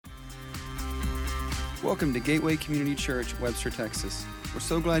Welcome to Gateway Community Church, Webster, Texas. We're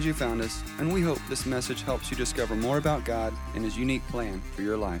so glad you found us, and we hope this message helps you discover more about God and His unique plan for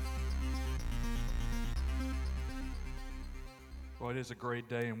your life. Well, it is a great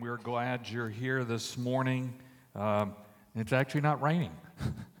day, and we're glad you're here this morning. It's actually not raining,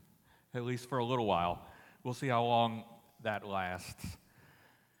 at least for a little while. We'll see how long that lasts.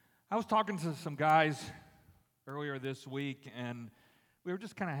 I was talking to some guys earlier this week, and we were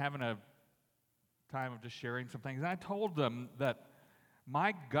just kind of having a time of just sharing some things. And I told them that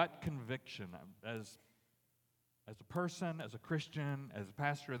my gut conviction as a person, as a Christian, as a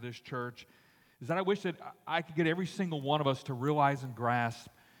pastor of this church, is that I wish that I could get every single one of us to realize and grasp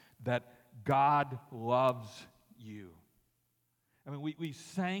that God loves you. I mean, we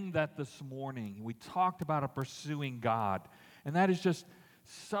sang that this morning. We talked about pursuing God. And that is just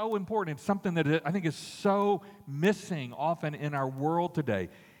so important. It's something that I think is so missing often in our world today.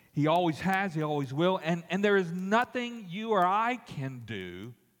 He always has, He always will, and there is nothing you or I can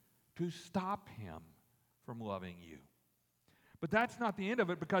do to stop Him from loving you. But that's not the end of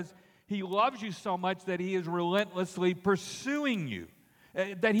it, because He loves you so much that He is relentlessly pursuing you,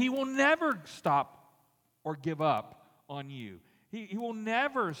 that He will never stop or give up on you. He will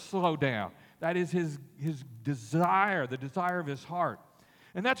never slow down. That is His desire, the desire of His heart.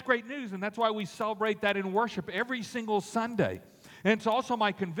 And that's great news, and that's why we celebrate that in worship every single Sunday. And it's also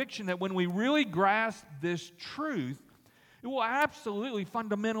my conviction that when we really grasp this truth, it will absolutely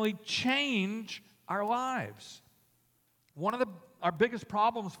fundamentally change our lives. One of our biggest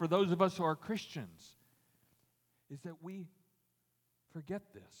problems for those of us who are Christians is that we forget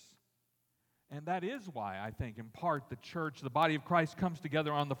this. And that is why I think, in part, the church, the body of Christ, comes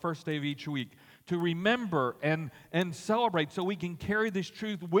together on the first day of each week to remember and celebrate, so we can carry this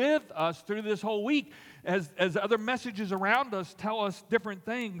truth with us through this whole week. As other messages around us tell us different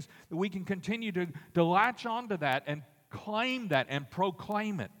things, that we can continue to latch onto that and claim that and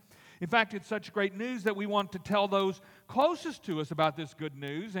proclaim it. In fact, it's such great news that we want to tell those closest to us about this good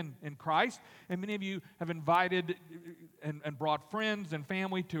news in Christ. And many of you have invited and brought friends and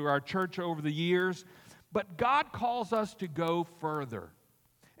family to our church over the years. But God calls us to go further.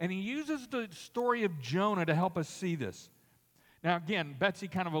 And He uses the story of Jonah to help us see this. Now, again, Betsy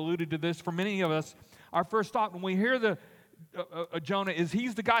kind of alluded to this. For many of us, our first thought when we hear Jonah is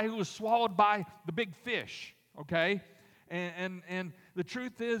he's the guy who was swallowed by the big fish, okay? And the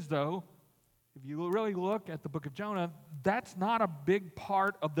truth is, though, if you really look at the book of Jonah, that's not a big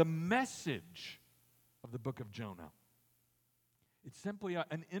part of the message of the book of Jonah. It's simply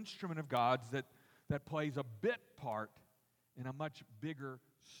an instrument of God's that plays a bit part in a much bigger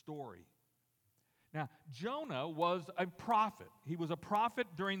story. Now, Jonah was a prophet. He was a prophet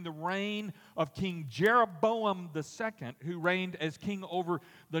during the reign of King Jeroboam II, who reigned as king over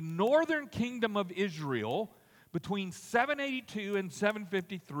the northern kingdom of Israel between 782 and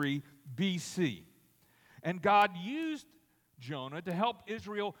 753 BC. And God used Jonah to help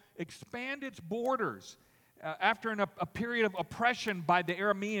Israel expand its borders after a period of oppression by the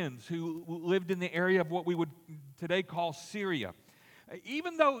Arameans, who lived in the area of what we would today call Syria.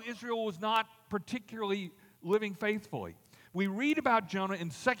 Even though Israel was not particularly living faithfully, we read about Jonah in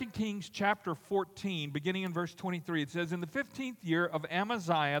 2 Kings chapter 14, beginning in verse 23. It says, "In the 15th year of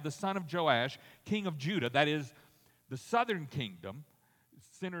Amaziah, the son of Joash, king of Judah," that is, the southern kingdom,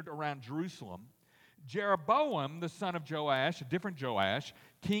 centered around Jerusalem, "Jeroboam, the son of Joash," a different Joash,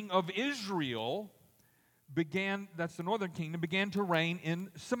 king of Israel, that's the northern kingdom, began to reign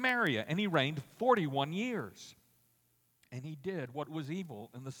in Samaria, and he reigned 41 years. And he did what was evil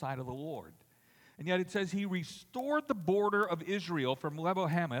in the sight of the Lord. And yet it says he restored the border of Israel from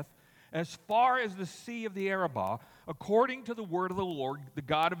Lebo-Hamath as far as the sea of the Arabah, according to the word of the Lord, the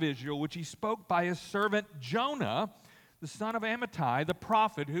God of Israel, which He spoke by His servant Jonah, the son of Amittai, the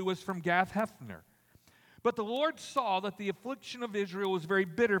prophet, who was from Gath-Hephner. But the Lord saw that the affliction of Israel was very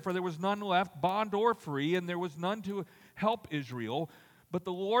bitter, for there was none left, bond or free, and there was none to help Israel. But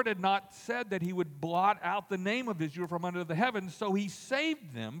the Lord had not said that He would blot out the name of Israel from under the heavens, so He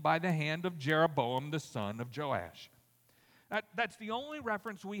saved them by the hand of Jeroboam, the son of Joash. That's the only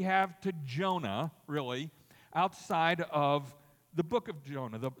reference we have to Jonah, really, outside of the book of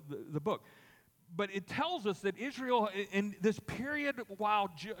Jonah, the book. But it tells us that Israel, in this period while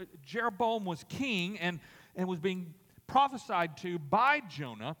Jeroboam was king and was being prophesied to by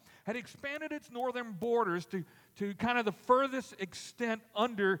Jonah, had expanded its northern borders to kind of the furthest extent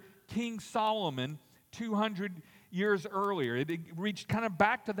under King Solomon 200 years earlier. It reached kind of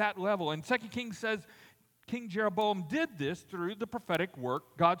back to that level. And 2 Kings says King Jeroboam did this through the prophetic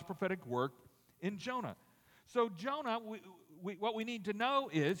work, God's prophetic work in Jonah. So Jonah, what we need to know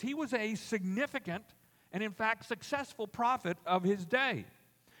is he was a significant and in fact successful prophet of his day,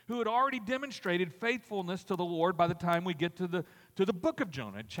 who had already demonstrated faithfulness to the Lord by the time we get to the book of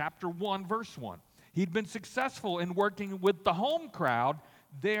Jonah, chapter 1, verse 1. He'd been successful in working with the home crowd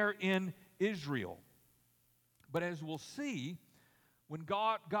there in Israel. But as we'll see, when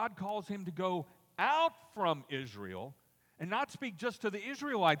God calls him to go out from Israel and not speak just to the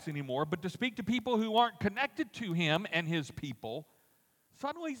Israelites anymore, but to speak to people who aren't connected to him and his people,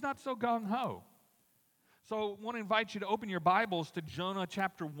 suddenly he's not so gung-ho. So I want to invite you to open your Bibles to Jonah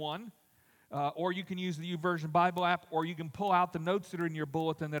chapter 1, or you can use the YouVersion Bible app, or you can pull out the notes that are in your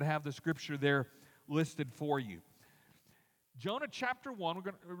bulletin that have the scripture there listed for you. Jonah chapter 1, we're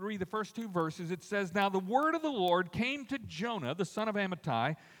going to read the first 2 verses. It says, "Now the word of the Lord came to Jonah, the son of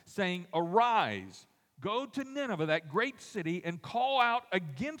Amittai, saying, 'Arise, go to Nineveh, that great city, and call out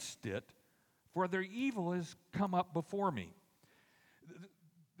against it, for their evil has come up before me.'"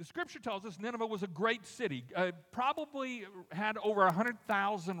 The scripture tells us Nineveh was a great city, probably had over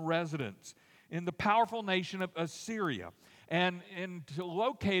 100,000 residents in the powerful nation of Assyria. And to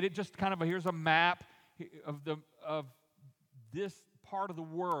locate it, just kind of here's a map of this part of the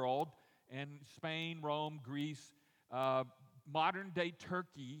world, and Spain, Rome, Greece, modern-day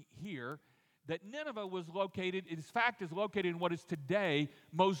Turkey here, that Nineveh was located, in fact, is located in what is today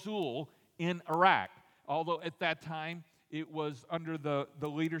Mosul in Iraq, although at that time it was under the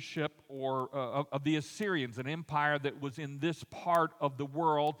leadership of the Assyrians, an empire that was in this part of the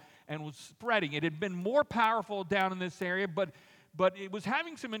world and was spreading. It had been more powerful down in this area, but it was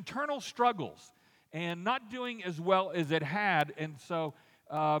having some internal struggles and not doing as well as it had, and so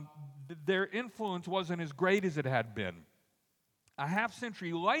their influence wasn't as great as it had been. A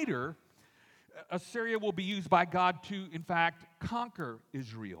half-century later, Assyria will be used by God to, in fact, conquer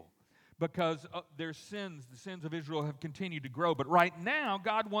Israel, because their sins, the sins of Israel, have continued to grow. But right now,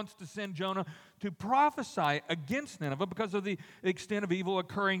 God wants to send Jonah to prophesy against Nineveh because of the extent of evil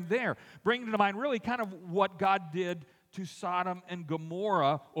occurring there, bringing to mind really kind of what God did to Sodom and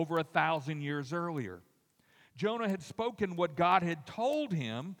Gomorrah over 1,000 years earlier. Jonah had spoken what God had told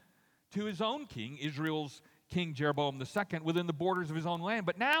him to his own king, Israel's king Jeroboam II, within the borders of his own land.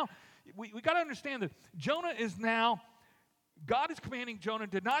 But now, we got to understand that Jonah is now, God is commanding Jonah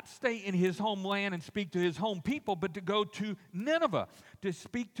to not stay in his homeland and speak to his home people, but to go to Nineveh, to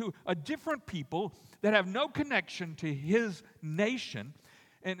speak to a different people that have no connection to his nation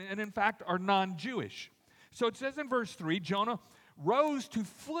and in fact are non-Jewish. So it says in verse 3, Jonah rose to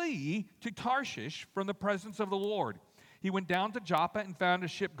flee to Tarshish from the presence of the Lord. He went down to Joppa and found a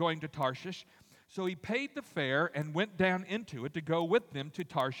ship going to Tarshish. So he paid the fare and went down into it to go with them to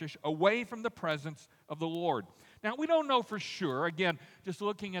Tarshish, away from the presence of the Lord. Now, we don't know for sure. Again, just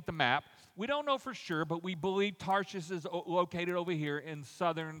looking at the map, we don't know for sure, but we believe Tarshish is located over here in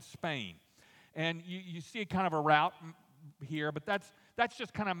southern Spain. And you see kind of a route here, but that's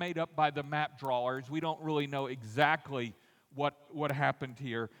just kind of made up by the map drawers. We don't really know exactly what happened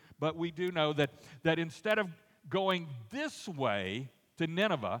here. But we do know that instead of going this way to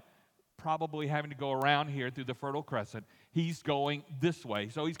Nineveh, probably having to go around here through the Fertile Crescent, he's going this way.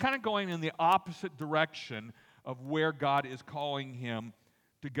 So he's kind of going in the opposite direction of where God is calling him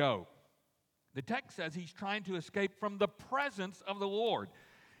to go. The text says he's trying to escape from the presence of the Lord.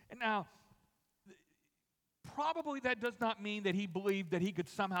 And now, probably that does not mean that he believed that he could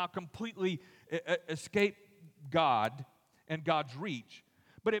somehow completely escape God and God's reach.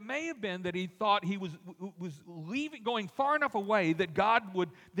 But it may have been that he thought he was going far enough away that God would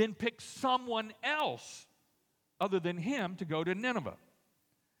then pick someone else other than him to go to Nineveh.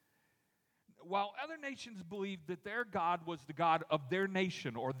 While other nations believed that their God was the God of their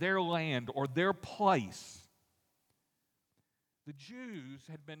nation or their land or their place, the Jews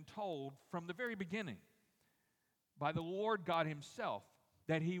had been told from the very beginning by the Lord God himself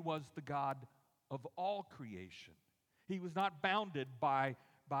that he was the God of all creation. He was not bounded by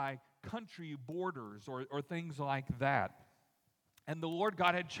country borders or things like that. And the Lord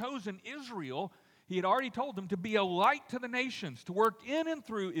God had chosen Israel. He had already told them to be a light to the nations, to work in and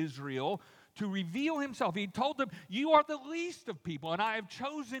through Israel, to reveal himself. He told them, you are the least of people, and I have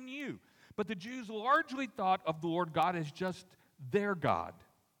chosen you. But the Jews largely thought of the Lord God as just their God.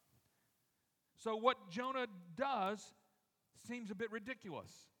 So what Jonah does seems a bit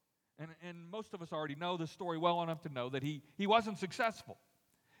ridiculous. And most of us already know the story well enough to know that he wasn't successful.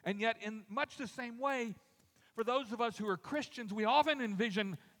 And yet, in much the same way, for those of us who are Christians, we often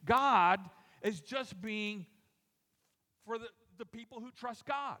envision God as just being for the people who trust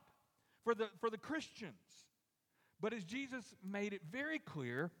God, for the Christians. But as Jesus made it very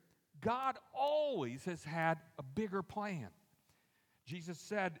clear, God always has had a bigger plan. Jesus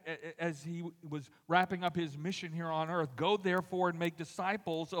said, as he was wrapping up his mission here on earth, "Go therefore and make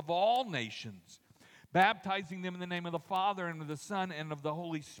disciples of all nations, baptizing them in the name of the Father and of the Son and of the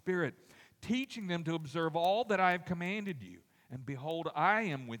Holy Spirit, teaching them to observe all that I have commanded you. And behold, I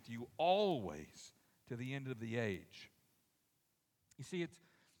am with you always to the end of the age." You see,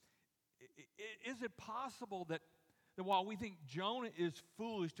 is it possible that while we think Jonah is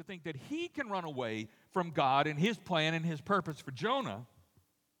foolish to think that he can run away from God and his plan and his purpose for Jonah,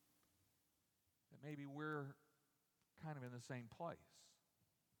 that maybe we're kind of in the same place?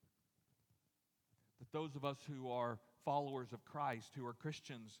 That those of us who are followers of Christ, who are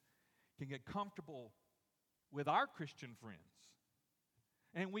Christians, can get comfortable with our Christian friends.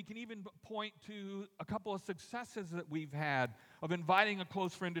 And we can even point to a couple of successes that we've had of inviting a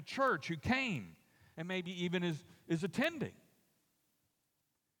close friend to church who came and maybe even is attending.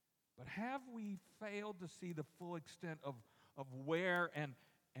 But have we failed to see the full extent of where and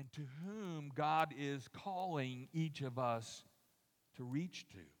to whom God is calling each of us to reach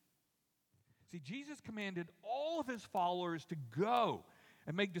to? See, Jesus commanded all of his followers to go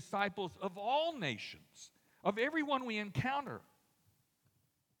and make disciples of all nations, of everyone we encounter.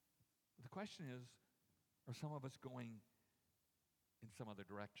 But the question is, are some of us going in some other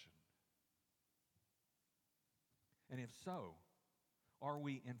direction? And if so, are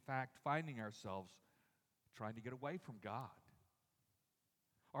we in fact finding ourselves trying to get away from God?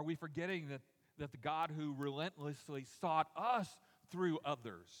 Are we forgetting that the God who relentlessly sought us through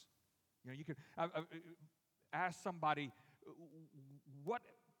others? You know, you could ask somebody,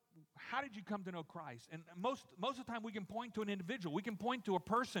 how did you come to know Christ? And most of the time we can point to an individual. We can point to a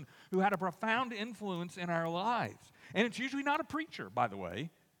person who had a profound influence in our lives. And it's usually not a preacher, by the way.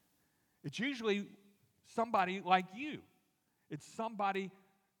 It's usually somebody like you. It's somebody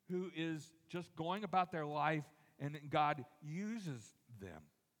who is just going about their life and God uses them.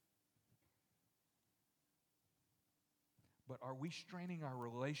 But are we straining our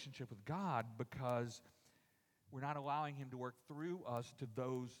relationship with God because we're not allowing him to work through us to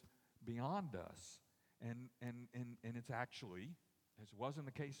those beyond us? And it's actually, as was in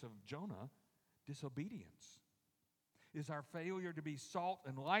the case of Jonah, disobedience. Is our failure to be salt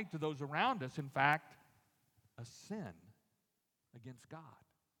and light to those around us, in fact, a sin against God?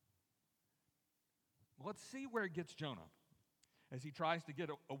 Well, let's see where it gets Jonah as he tries to get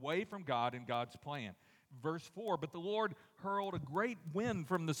away from God and God's plan. Verse 4, "But the Lord hurled a great wind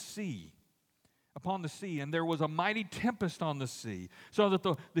from the sea upon the sea, and there was a mighty tempest on the sea, so that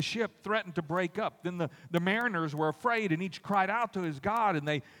the ship threatened to break up. Then the mariners were afraid, and each cried out to his God, and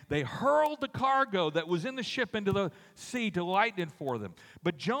they hurled the cargo that was in the ship into the sea to lighten it for them.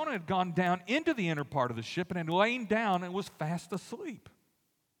 But Jonah had gone down into the inner part of the ship and had lain down and was fast asleep."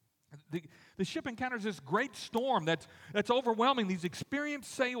 The ship encounters this great storm that's overwhelming these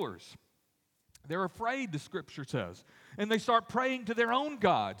experienced sailors. They're afraid, the scripture says. And they start praying to their own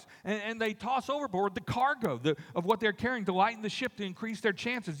gods. And they toss overboard the cargo of what they're carrying to lighten the ship to increase their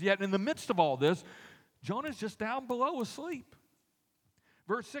chances. Yet in the midst of all this, Jonah's just down below asleep.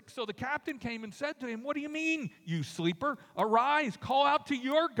 Verse 6, "So the captain came and said to him, 'What do you mean, you sleeper? Arise, call out to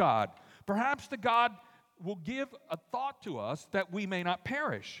your God. Perhaps the God will give a thought to us that we may not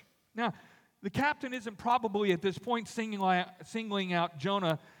perish.'" Now, the captain isn't probably at this point singling out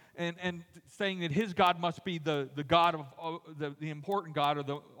Jonah and saying that his God must be the God of the important God or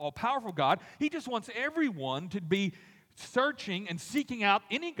the all-powerful God. He just wants everyone to be searching and seeking out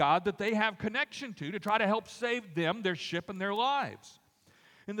any God that they have connection to try to help save them, their ship, and their lives.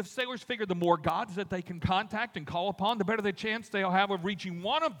 And the sailors figure the more gods that they can contact and call upon, the better the chance they'll have of reaching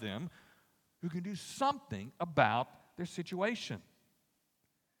one of them who can do something about their situation.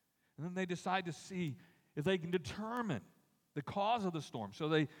 And then they decide to see if they can determine the cause of the storm, so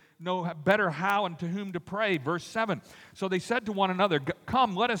they know better how and to whom to pray. Verse 7, "So they said to one another,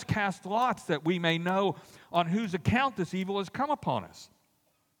 'Come, let us cast lots that we may know on whose account this evil has come upon us.'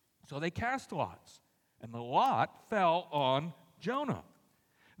 So they cast lots, and the lot fell on Jonah.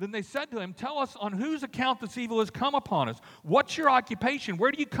 Then they said to him, 'Tell us on whose account this evil has come upon us. What's your occupation?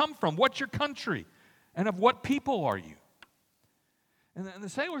 Where do you come from? What's your country? And of what people are you?' And the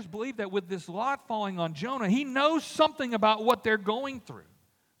sailors believe that with this lot falling on Jonah, he knows something about what they're going through.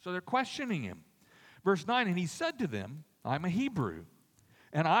 So they're questioning him. Verse 9, "And he said to them, 'I'm a Hebrew,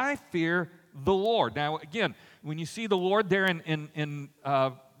 and I fear the Lord.'" Now, again, when you see the Lord there in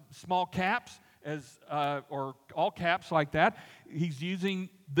small caps or all caps like that, he's using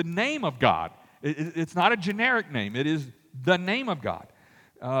the name of God. It's not a generic name. It is the name of God.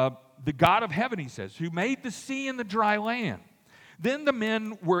 The God of heaven, he says, "who made the sea and the dry land." Then the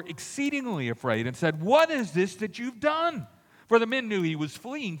men were exceedingly afraid and said, "What is this that you've done? For the men knew he was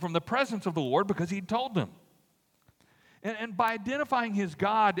fleeing from the presence of the Lord because he'd told them. And by identifying his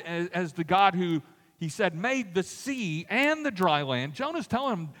God as the God who, he said, made the sea and the dry land, Jonah's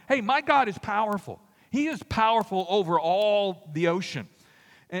telling him, hey, my God is powerful. He is powerful over all the ocean.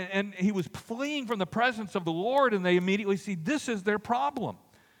 And he was fleeing from the presence of the Lord, and they immediately see this is their problem.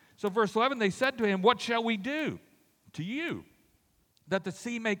 So verse 11, they said to him, what shall we do to you, that the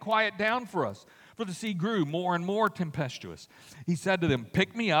sea may quiet down for us? For the sea grew more and more tempestuous. He said to them,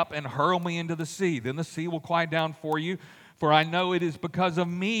 pick me up and hurl me into the sea. Then the sea will quiet down for you, for I know it is because of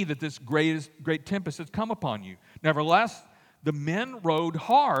me that this great tempest has come upon you. Nevertheless, the men rowed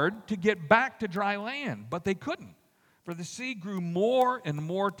hard to get back to dry land, but they couldn't, for the sea grew more and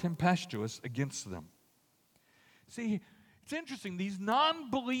more tempestuous against them. See, it's interesting. These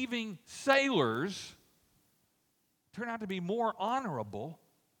non-believing sailors turn out to be more honorable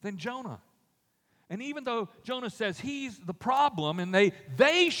than Jonah. And even though Jonah says he's the problem and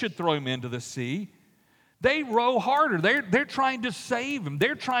they should throw him into the sea, they row harder. They're trying to save him.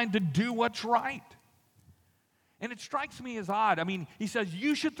 They're trying to do what's right. And it strikes me as odd. I mean, he says,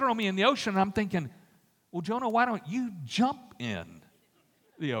 you should throw me in the ocean. And I'm thinking, well, Jonah, why don't you jump in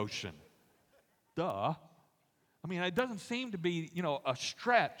the ocean? Duh. I mean, it doesn't seem to be, a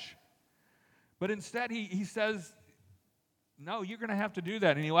stretch. But instead, he says, no, you're going to have to do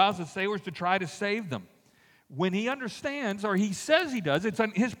that. And he allows the sailors to try to save them. When he understands, or he says he does, it's in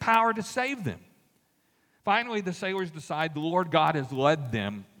his power to save them. Finally, the sailors decide the Lord God has led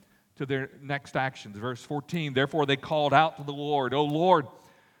them to their next actions. Verse 14, therefore they called out to the Lord, O Lord,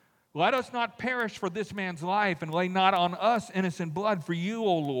 let us not perish for this man's life, and lay not on us innocent blood, for you,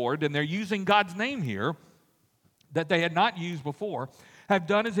 O Lord, and they're using God's name here that they had not used before, have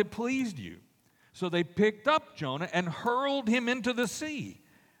done as it pleased you. So they picked up Jonah and hurled him into the sea,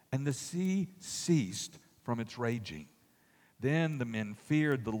 and the sea ceased from its raging. Then the men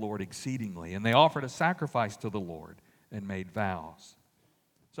feared the Lord exceedingly, and they offered a sacrifice to the Lord and made vows.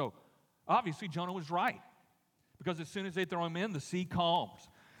 So, obviously, Jonah was right, because as soon as they throw him in, the sea calms.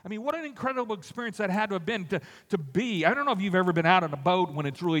 I mean, what an incredible experience that had to have been to be. I don't know if you've ever been out on a boat when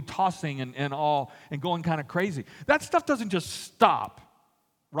it's really tossing and all and going kind of crazy. That stuff doesn't just stop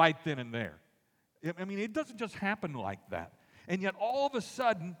right then and there. I mean, it doesn't just happen like that. And yet, all of a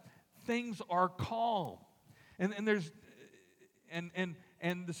sudden, things are calm. And the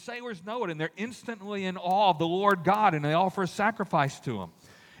sailors know it, and they're instantly in awe of the Lord God, and they offer a sacrifice to him.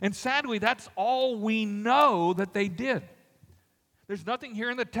 And sadly, that's all we know that they did. There's nothing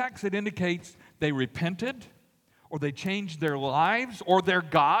here in the text that indicates they repented, or they changed their lives, or their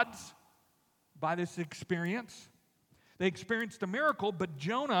gods by this experience. They experienced a miracle, but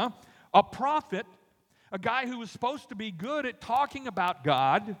Jonah, a prophet, a guy who was supposed to be good at talking about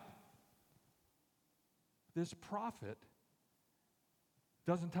God, this prophet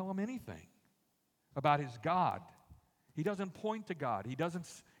doesn't tell him anything about his God. He doesn't point to God. He doesn't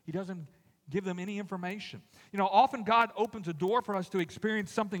give them any information. Often God opens a door for us to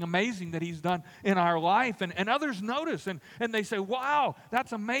experience something amazing that he's done in our life, and others notice, and they say, wow,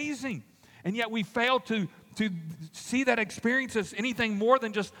 that's amazing. And yet we fail to see that experience as anything more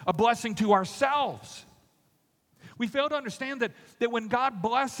than just a blessing to ourselves. We fail to understand that when God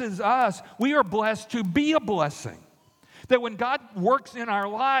blesses us, we are blessed to be a blessing. That when God works in our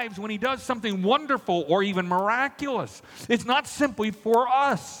lives, when he does something wonderful or even miraculous, it's not simply for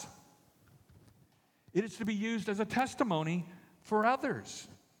us. It is to be used as a testimony for others.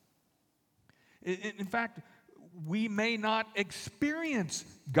 In fact, we may not experience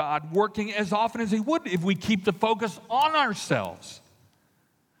God working as often as he would if we keep the focus on ourselves.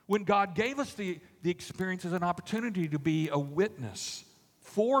 When God gave us the experience as an opportunity to be a witness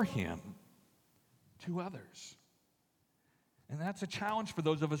for him to others. And that's a challenge for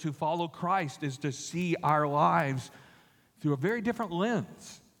those of us who follow Christ, is to see our lives through a very different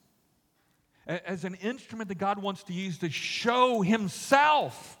lens. As an instrument that God wants to use to show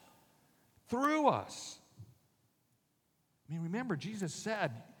himself through us. I mean, remember, Jesus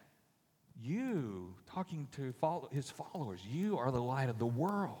said, you, talking to his followers, you are the light of the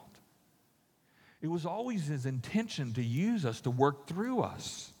world. It was always his intention to use us, to work through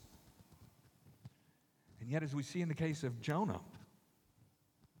us. And yet, as we see in the case of Jonah,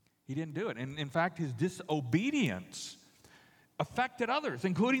 he didn't do it. And in fact, his disobedience affected others,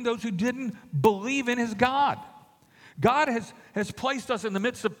 including those who didn't believe in his God. God has placed us in the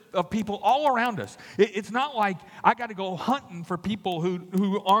midst of people all around us. It's not like I got to go hunting for people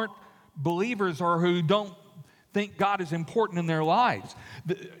who aren't believers or who don't think God is important in their lives.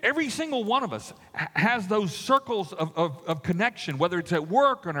 Every single one of us has those circles of connection, whether it's at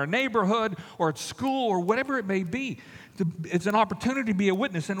work or in our neighborhood or at school or whatever it may be. It's an opportunity to be a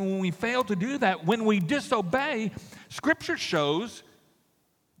witness. And when we fail to do that, when we disobey, Scripture shows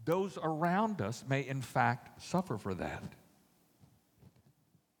those around us may in fact suffer for that.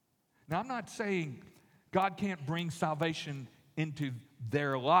 Now, I'm not saying God can't bring salvation into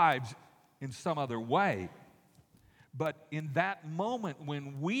their lives in some other way. But in that moment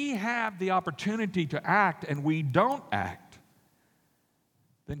when we have the opportunity to act and we don't act,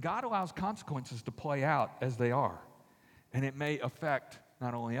 then God allows consequences to play out as they are. And it may affect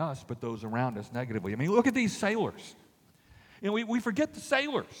not only us, but those around us negatively. I mean, look at these sailors. We forget the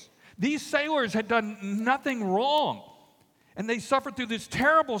sailors. These sailors had done nothing wrong, and they suffered through this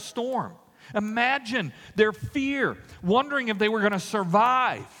terrible storm. Imagine their fear, wondering if they were going to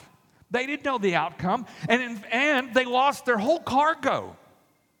survive. They didn't know the outcome, and they lost their whole cargo.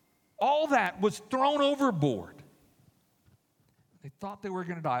 All that was thrown overboard. They thought they were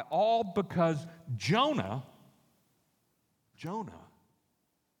going to die, all because Jonah,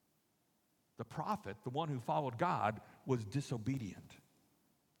 the prophet, the one who followed God, was disobedient.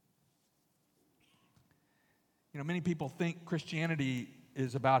 Many people think Christianity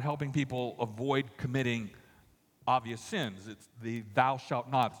is about helping people avoid committing obvious sins. It's the thou shalt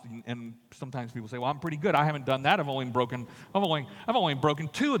not. And sometimes people say, well, I'm pretty good. I haven't done that. I've only broken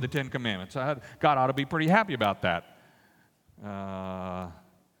 2 of the 10 commandments. God ought to be pretty happy about that.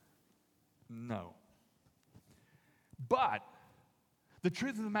 No. But the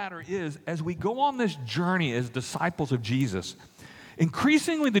truth of the matter is, as we go on this journey as disciples of Jesus,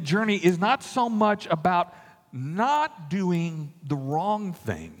 increasingly the journey is not so much about not doing the wrong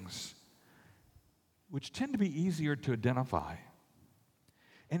things, which tend to be easier to identify.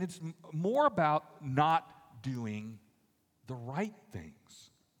 And it's more about not doing the right things,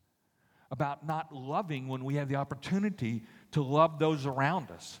 about not loving when we have the opportunity to love those around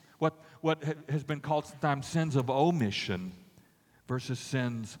us. What has been called sometimes sins of omission versus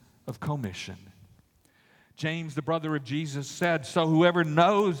sins of commission. James, the brother of Jesus, said, so whoever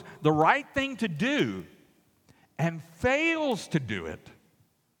knows the right thing to do and fails to do it,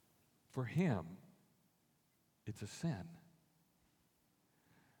 for him, it's a sin.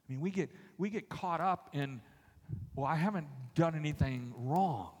 I mean, we get caught up in, well, I haven't done anything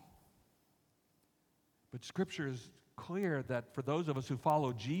wrong. But Scripture is clear that for those of us who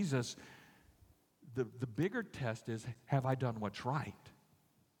follow Jesus, the bigger test is, have I done what's right?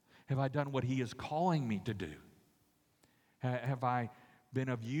 Have I done what He is calling me to do? Have I been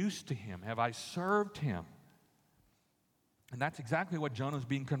of use to Him? Have I served Him? And that's exactly what Jonah's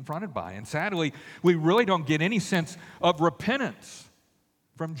being confronted by. And sadly, we really don't get any sense of repentance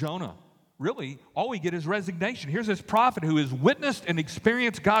from Jonah. Really, all we get is resignation. Here's this prophet who has witnessed and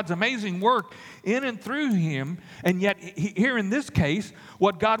experienced God's amazing work in and through him, and yet here in this case,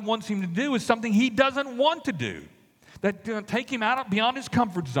 what God wants him to do is something he doesn't want to do. That take him out beyond his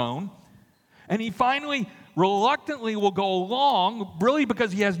comfort zone, and he finally, reluctantly will go along, really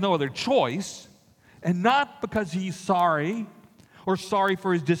because he has no other choice, and not because he's sorry, or sorry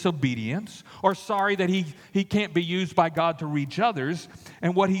for his disobedience, or sorry that he can't be used by God to reach others,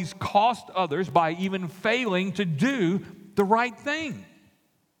 and what he's cost others by even failing to do the right thing.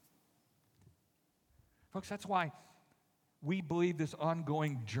 Folks, that's why we believe this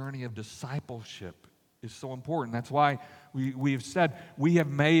ongoing journey of discipleship is so important. That's why we have said we have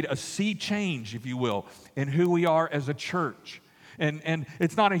made a sea change, if you will, in who we are as a church. And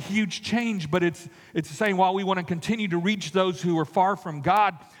it's not a huge change, but it's saying while we want to continue to reach those who are far from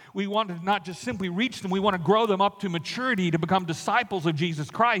God, we want to not just simply reach them, we want to grow them up to maturity to become disciples of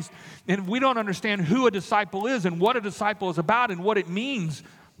Jesus Christ. And if we don't understand who a disciple is and what a disciple is about and what it means,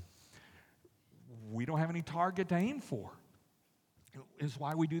 we don't have any target to aim for. It's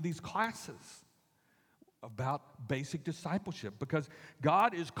why we do these classes about basic discipleship, because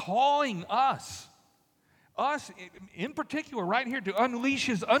God is calling us in particular right here, to unleash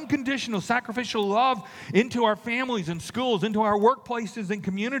His unconditional sacrificial love into our families and schools, into our workplaces and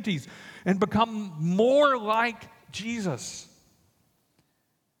communities, and become more like Jesus.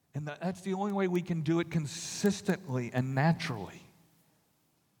 And that's the only way we can do it consistently and naturally.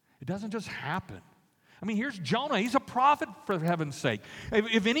 It doesn't just happen. I mean, here's Jonah. He's a prophet, for heaven's sake.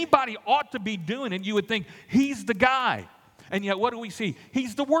 If anybody ought to be doing it, you would think he's the guy. And yet, what do we see?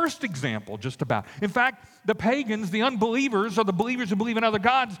 He's the worst example, just about. In fact, the pagans, the unbelievers, or the believers who believe in other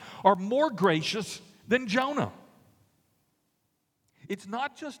gods, are more gracious than Jonah. It's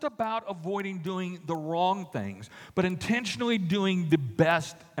not just about avoiding doing the wrong things, but intentionally doing the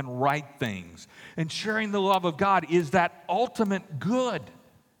best and right things. And sharing the love of God is that ultimate good.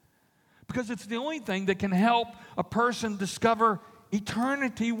 Because it's the only thing that can help a person discover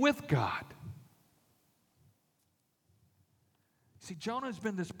eternity with God. See, Jonah's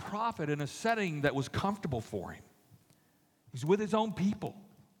been this prophet in a setting that was comfortable for him. He's with his own people.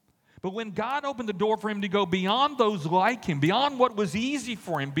 But when God opened the door for him to go beyond those like him, beyond what was easy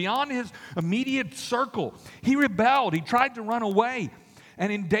for him, beyond his immediate circle, he rebelled. He tried to run away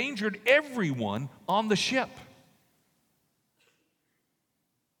and endangered everyone on the ship.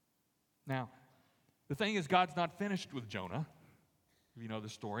 Now, the thing is, God's not finished with Jonah, if you know the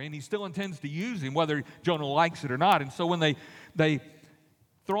story, and he still intends to use him, whether Jonah likes it or not. And so when they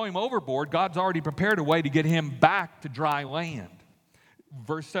throw him overboard, God's already prepared a way to get him back to dry land.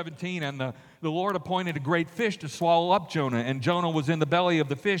 Verse 17, and the Lord appointed a great fish to swallow up Jonah, and Jonah was in the belly of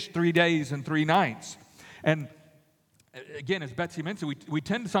the fish 3 days and 3 nights. And again, as Betsy mentioned, we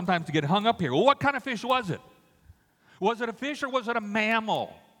tend sometimes to get hung up here. Well, what kind of fish was it? Was it a fish or was it a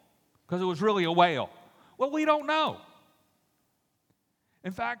mammal? Because it was really a whale. Well, we don't know.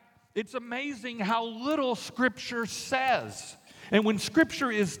 In fact, it's amazing how little Scripture says. And when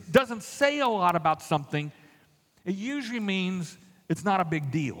Scripture doesn't say a lot about something, it usually means it's not a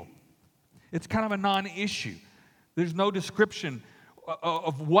big deal. It's kind of a non-issue. There's no description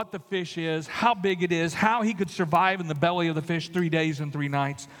of what the fish is, how big it is, how he could survive in the belly of the fish 3 days and 3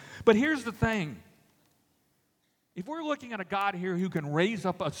 nights. But here's the thing. If we're looking at a God here who can raise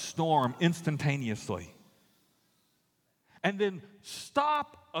up a storm instantaneously and then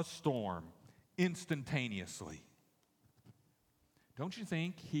stop a storm instantaneously, don't you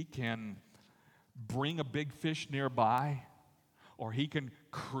think he can bring a big fish nearby? Or he can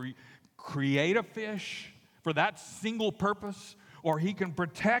create a fish for that single purpose? Or he can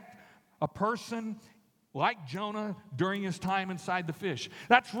protect a person like Jonah during his time inside the fish?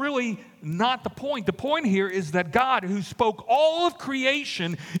 That's really not the point. The point here is that God, who spoke all of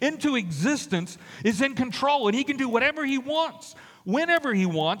creation into existence, is in control, and he can do whatever he wants, whenever he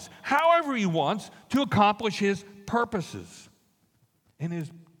wants, however he wants, to accomplish his purposes. And his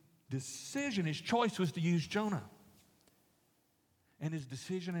decision, his choice was to use Jonah. And his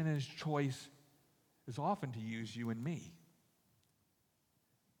decision and his choice is often to use you and me.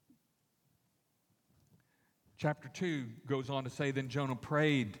 Chapter 2 goes on to say, then Jonah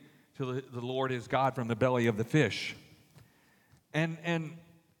prayed to the Lord his God from the belly of the fish. And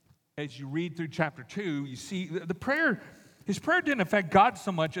as you read through chapter 2, you see his prayer didn't affect God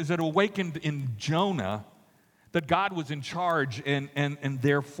so much as it awakened in Jonah that God was in charge and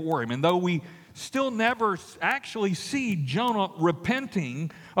there for him. And though we still never actually see Jonah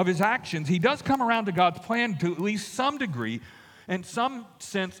repenting of his actions, he does come around to God's plan to at least some degree and some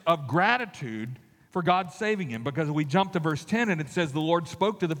sense of gratitude for God saving him. Because we jump to verse 10 and it says, the Lord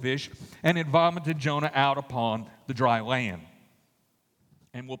spoke to the fish and it vomited Jonah out upon the dry land.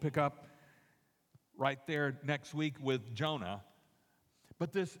 And we'll pick up right there next week with Jonah.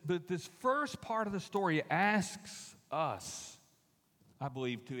 But this first part of the story asks us, I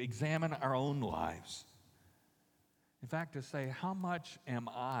believe, to examine our own lives. In fact, to say, how much am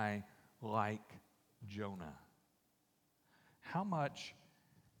I like Jonah? How much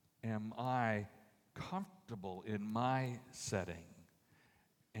am I comfortable in my setting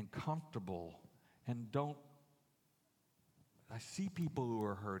and comfortable and I see people who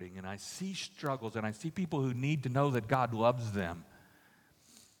are hurting and I see struggles and I see people who need to know that God loves them.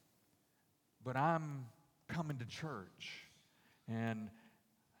 But I'm coming to church and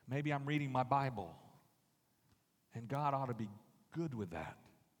maybe I'm reading my Bible, and God ought to be good with that.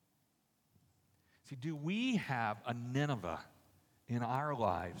 See, do we have a Nineveh in our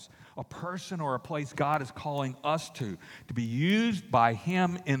lives, a person or a place God is calling us to be used by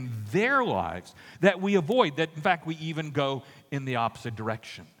him in their lives that we avoid, that in fact we even go in the opposite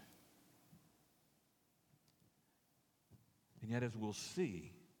direction? And yet, as we'll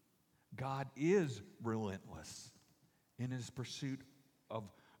see, God is relentless in his pursuit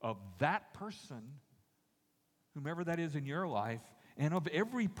of that person, whomever that is in your life, and of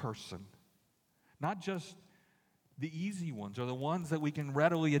every person, not just the easy ones or the ones that we can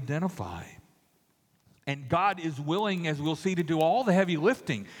readily identify. And God is willing, as we'll see, to do all the heavy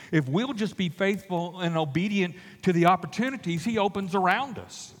lifting. If we'll just be faithful and obedient to the opportunities he opens around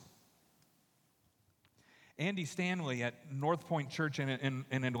us. Andy Stanley at North Point Church in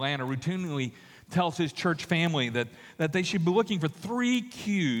Atlanta routinely tells his church family that they should be looking for 3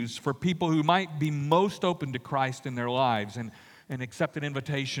 cues for people who might be most open to Christ in their lives and accept an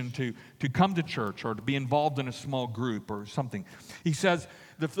invitation to come to church or to be involved in a small group or something. He says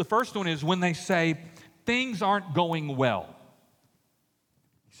the first one is when they say, things aren't going well.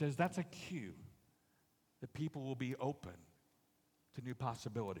 He says that's a cue that people will be open to new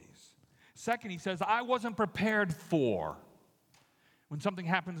possibilities. Second, he says, I wasn't prepared for. When something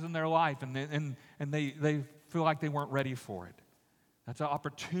happens in their life and they feel like they weren't ready for it. That's an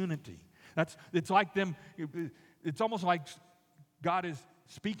opportunity. It's like them, it's almost like God is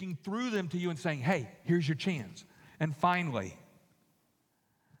speaking through them to you and saying, hey, here's your chance. And finally,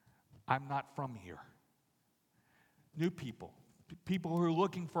 I'm not from here. New people, people who are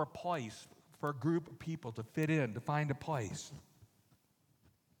looking for a place, for a group of people to fit in, to find a place.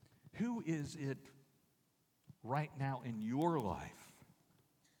 Who is it right now in your life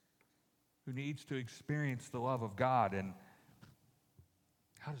who needs to experience the love of God? And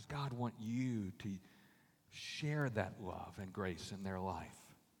how does God want you to share that love and grace in their life?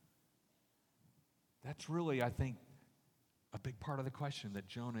 That's really, I think, a big part of the question that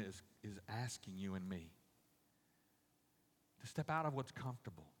Jonah is asking you and me. To step out of what's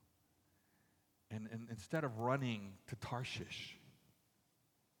comfortable. And instead of running to Tarshish,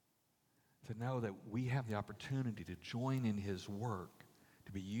 to know that we have the opportunity to join in his work,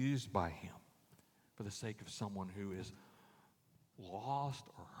 to be used by him for the sake of someone who is lost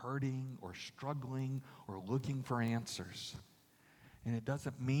or hurting or struggling or looking for answers. And it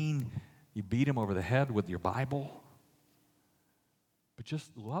doesn't mean you beat them over the head with your Bible, but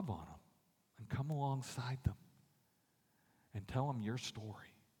just love on them and come alongside them and tell them your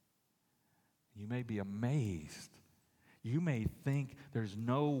story. You may be amazed. You may think there's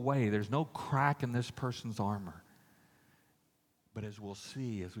no way, there's no crack in this person's armor. But as we'll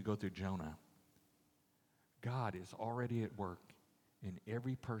see as we go through Jonah, God is already at work in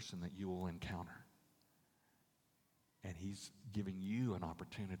every person that you will encounter. And he's giving you an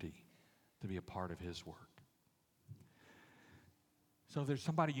opportunity to be a part of his work. So if there's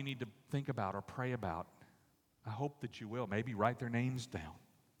somebody you need to think about or pray about, I hope that you will. Maybe write their names down.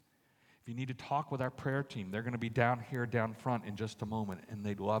 If you need to talk with our prayer team, they're going to be down here, down front in just a moment, and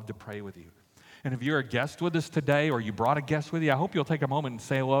they'd love to pray with you. And if you're a guest with us today, or you brought a guest with you, I hope you'll take a moment and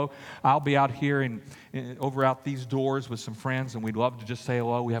say hello. I'll be out here and over out these doors with some friends, and we'd love to just say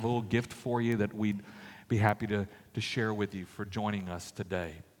hello. We have a little gift for you that we'd be happy to share with you for joining us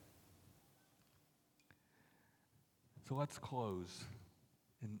today. So let's close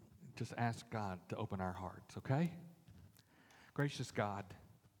and just ask God to open our hearts, okay? Gracious God,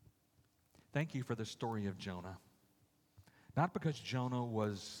 thank you for the story of Jonah. Not because Jonah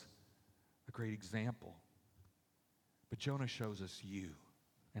was a great example, but Jonah shows us you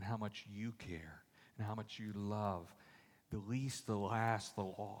and how much you care and how much you love the least, the last, the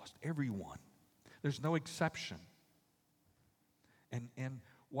lost, everyone. There's no exception. And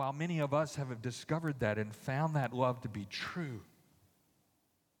while many of us have discovered that and found that love to be true,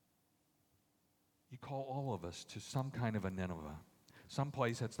 you call all of us to some kind of a Nineveh, some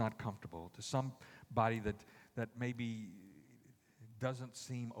place that's not comfortable, to somebody that maybe doesn't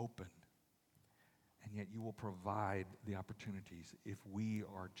seem open. And yet you will provide the opportunities if we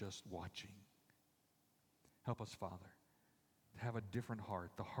are just watching. Help us, Father, to have a different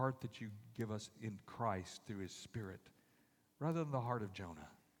heart, the heart that you give us in Christ through his Spirit, rather than the heart of Jonah,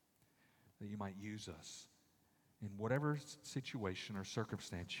 that you might use us in whatever situation or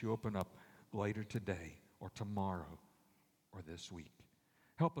circumstance you open up later today or tomorrow or this week.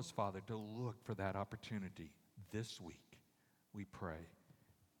 Help us, Father, to look for that opportunity this week, we pray.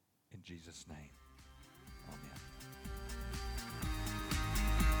 In Jesus' name, amen.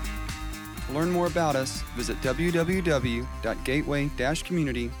 To learn more about us, visit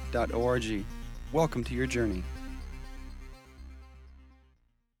www.gateway-community.org. Welcome to your journey.